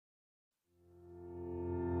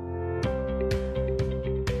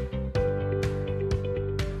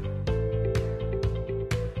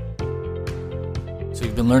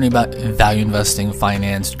You've been learning about value investing,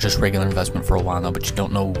 finance, just regular investment for a while now, but you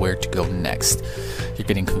don't know where to go next. You're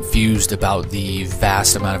getting confused about the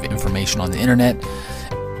vast amount of information on the internet.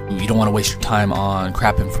 You don't want to waste your time on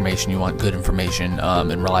crap information. You want good information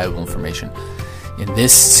and reliable information. In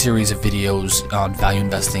this series of videos on value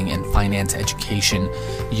investing and finance education,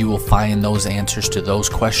 you will find those answers to those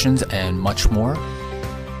questions and much more.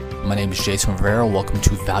 My name is Jason Rivera. Welcome to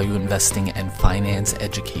Value Investing and Finance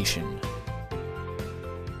Education.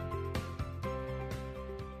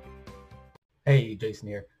 Hey, Jason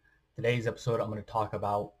here. Today's episode, I'm going to talk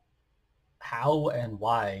about how and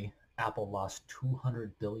why Apple lost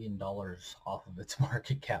 $200 billion off of its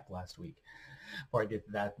market cap last week. Before I get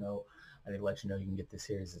to that, though, I need to let you know you can get this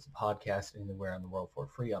series as a podcast anywhere in the world for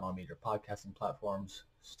free on all major podcasting platforms,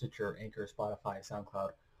 Stitcher, Anchor, Spotify,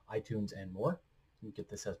 SoundCloud, iTunes, and more. You can get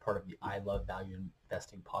this as part of the I Love Value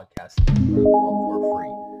Investing podcast anywhere in the world for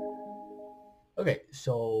free. Okay,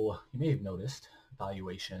 so you may have noticed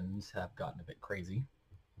valuations have gotten a bit crazy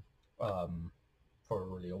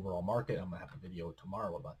for the overall market. I'm going to have a video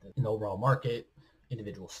tomorrow about this. In the overall market,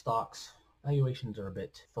 individual stocks, valuations are a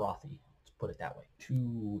bit frothy. Let's put it that way.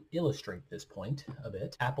 To illustrate this point a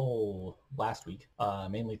bit, Apple last week,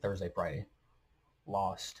 mainly Thursday, Friday,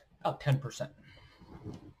 lost about 10%.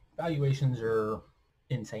 Valuations are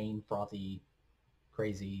insane, frothy,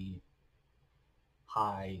 crazy,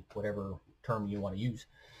 high, whatever term you want to use.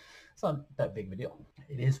 It's not that big of a deal.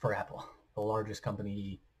 It is for Apple, the largest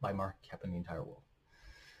company by market cap in the entire world,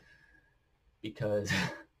 because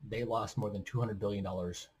they lost more than $200 billion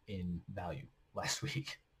in value last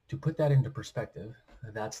week. To put that into perspective,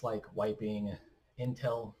 that's like wiping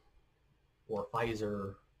Intel or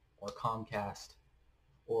Pfizer or Comcast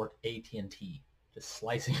or AT&T, just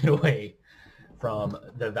slicing it away from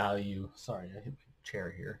the value. Sorry, I hit my chair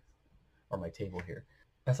here, or my table here.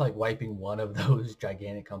 That's like wiping one of those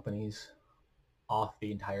gigantic companies off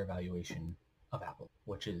the entire valuation of Apple,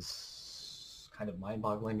 which is kind of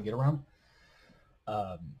mind-boggling to get around.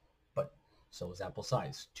 But so is Apple's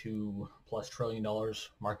size, $2+ trillion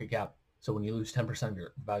market cap. So when you lose 10% of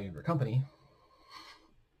your value of your company,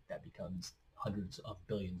 that becomes hundreds of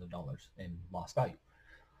billions of dollars in lost value.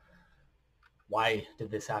 Why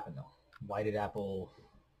did this happen though? Why did Apple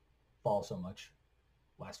fall so much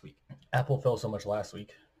last week? Apple fell so much last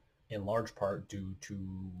week in large part due to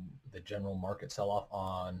the general market sell-off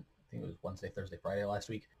on, I think it was Wednesday, Thursday, Friday last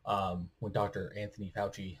week, when Dr. Anthony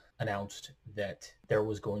Fauci announced that there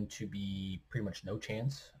was going to be pretty much no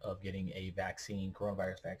chance of getting a vaccine,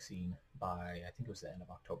 coronavirus vaccine, by, I think it was the end of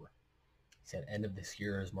October. He said end of this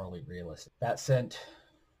year is morally realistic. That sent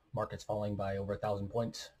markets falling by over 1,000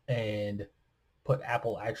 points and put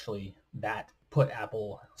Apple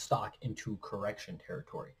stock into correction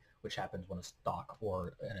territory, which happens when a stock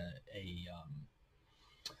or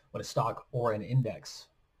an index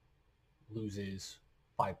loses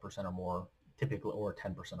 5% or more, typically, or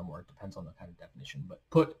 10% or more. It depends on the kind of definition, but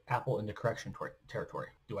put Apple into correction territory.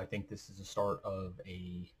 Do I think this is the start of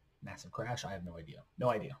a massive crash? I have no idea. No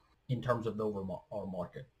idea. In terms of the overall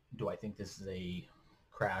market, do I think this is a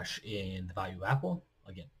crash in the value of Apple?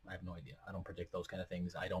 Again, I have no idea. I don't predict those kind of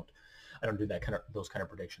things. I don't do those kind of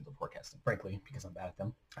predictions of forecasting, frankly, because I'm bad at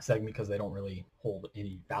them. Second, because they don't really hold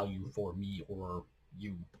any value for me or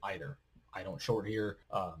you either. I don't short here.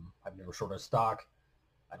 I've never shorted a stock.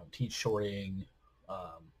 I don't teach shorting.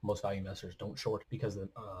 Most value investors don't short because of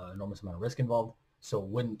the enormous amount of risk involved. So it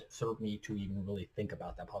wouldn't serve me to even really think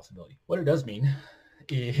about that possibility. What it does mean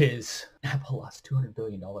is Apple lost $200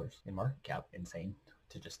 billion in market cap. Insane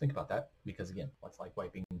to just think about that, because again, what's like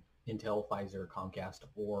wiping Intel, Pfizer, Comcast,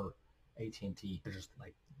 or AT&T? They're just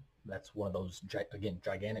like, that's one of those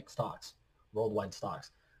gigantic stocks, worldwide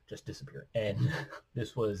stocks, just disappeared. And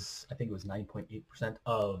this was, I think it was 9.8%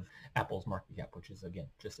 of Apple's market cap, which is again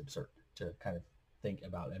just absurd to kind of think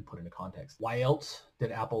about and put into context. Why else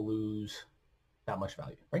did Apple lose that much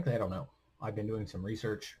value? Frankly, I don't know. I've been doing some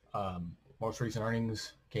research. Most recent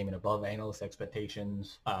earnings came in above analyst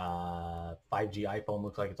expectations. 5G iPhone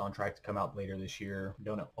looks like it's on track to come out later this year.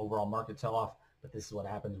 Don't know. Overall market sell-off, but this is what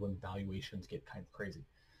happens when valuations get kind of crazy,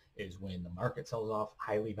 is when the market sells off,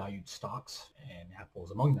 highly valued stocks, and Apple is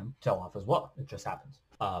among them, sell off as well. It just happens.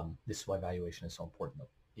 This is why valuation is so important, though,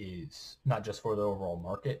 is not just for the overall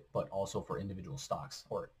market, but also for individual stocks,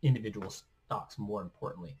 or individual stocks more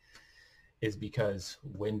importantly, is because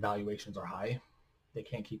when valuations are high, they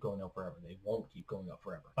can't keep going up forever. They won't keep going up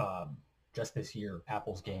forever. Just this year,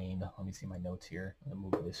 Apple's gained, let me see my notes here. I'm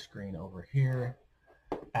going to move this screen over here.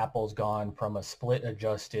 Apple's gone from a split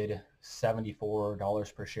adjusted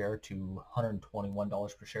 $74 per share to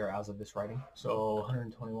 $121 per share as of this writing. So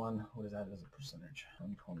 121, what is that as a percentage?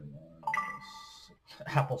 121.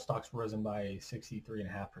 Apple stock's risen by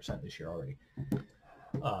 63.5% this year already.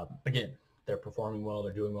 Again, they're performing well.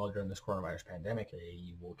 They're doing well during this coronavirus pandemic.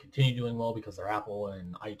 They will continue doing well because they're Apple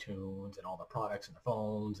and iTunes and all the products and their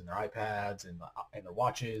phones and their iPads and their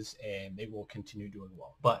watches, and they will continue doing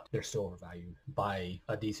well. But they're still overvalued by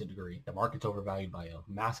a decent degree. The market's overvalued by a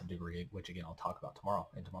massive degree, which again, I'll talk about tomorrow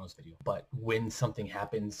in tomorrow's video. But when something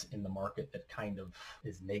happens in the market that kind of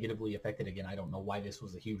is negatively affected, again, I don't know why this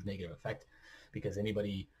was a huge negative effect, because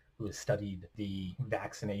anybody who has studied the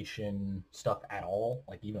vaccination stuff at all,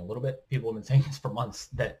 like even a little bit, people have been saying this for months,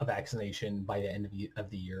 that a vaccination by the end of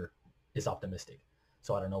the year is optimistic.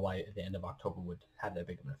 So I don't know why at the end of October would have that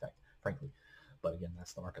big of an effect, frankly. But again,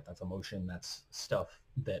 that's the market, that's emotion, that's stuff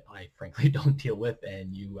that I frankly don't deal with,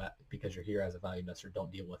 and you, because you're here as a value investor,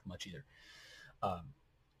 don't deal with much either.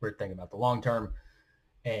 We're thinking about the long term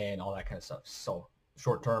and all that kind of stuff. So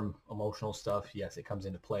short-term emotional stuff, yes, it comes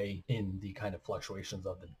into play in the kind of fluctuations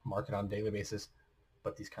of the market on a daily basis,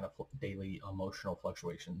 but these kind of daily emotional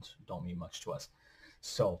fluctuations don't mean much to us.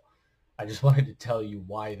 So I just wanted to tell you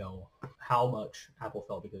why, though, how much Apple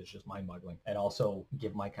fell, because it's just mind-boggling, and also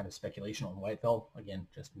give my kind of speculation on why it fell. Again,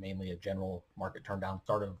 just mainly a general market turndown,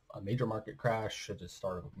 start of a major market crash, the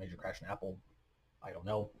start of a major crash in Apple. I don't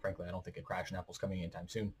know. Frankly, I don't think a crash in Apple's coming anytime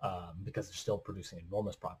soon, because they're still producing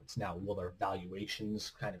enormous profits. Now, will their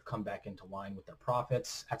valuations kind of come back into line with their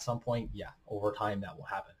profits at some point? Yeah, over time that will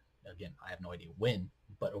happen. Again, I have no idea when,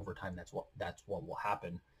 but over time that's what will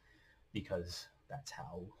happen, because that's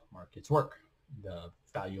how markets work. The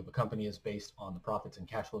value of a company is based on the profits and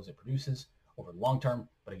cash flows it produces over the long term.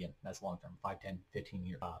 But again, that's long term, 5, 10, 15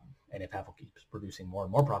 years. And if Apple keeps producing more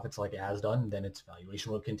and more profits like it has done, then its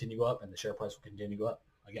valuation will continue up and the share price will continue to go up.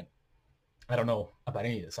 Again, I don't know about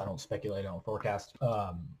any of this. I don't speculate. I don't forecast.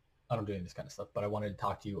 I don't do any of this kind of stuff. But I wanted to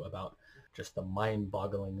talk to you about just the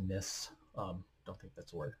mind-bogglingness. Don't think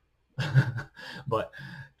that's a word. But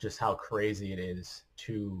just how crazy it is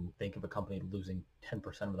to think of a company losing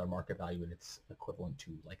 10% of their market value, and it's equivalent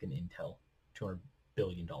to like an Intel, $200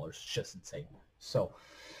 billion. It's just insane. So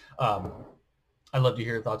I'd love to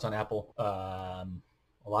hear your thoughts on Apple.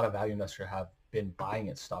 A lot of value investors have been buying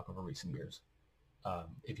its stock over recent years.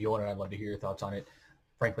 If you own it, I'd love to hear your thoughts on it.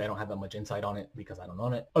 Frankly, I don't have that much insight on it because I don't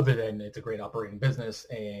own it, other than it's a great operating business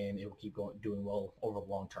and it will keep doing well over the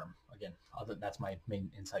long term. Again, that's my main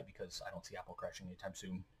insight, because I don't see Apple crashing anytime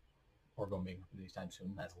soon or going bankrupt anytime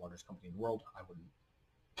soon. As the largest company in the world, I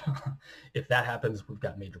wouldn't. If that happens, we've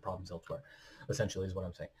got major problems elsewhere, essentially, is what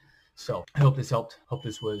I'm saying. So I hope this helped. Hope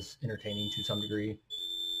this was entertaining to some degree.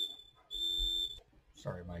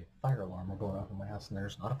 Sorry, my fire alarm will go off in my house and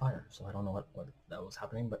there's not a fire, so I don't know what that was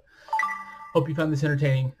happening, but hope you found this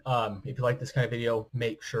entertaining. If you like this kind of video,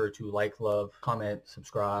 make sure to like, love, comment,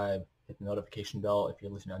 subscribe, hit the notification bell if you're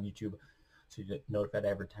listening on YouTube, so you get notified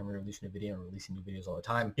every time we release a new video, and releasing new videos all the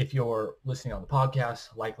time. If you're listening on the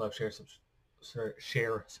podcast, like, love, share,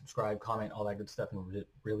 subscribe, comment, all that good stuff, and we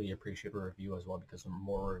really appreciate a review as well, because the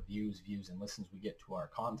more reviews, views, and listens we get to our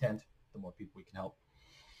content, the more people we can help.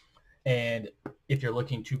 And if you're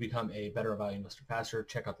looking to become a better value investor faster,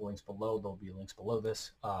 check out the links below. There'll be links below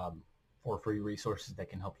this for free resources that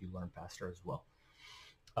can help you learn faster as well,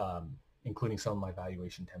 including some of my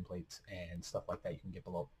valuation templates and stuff like that you can get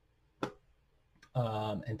below.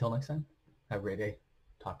 Until next time, have a great day.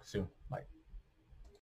 Talk soon. Bye.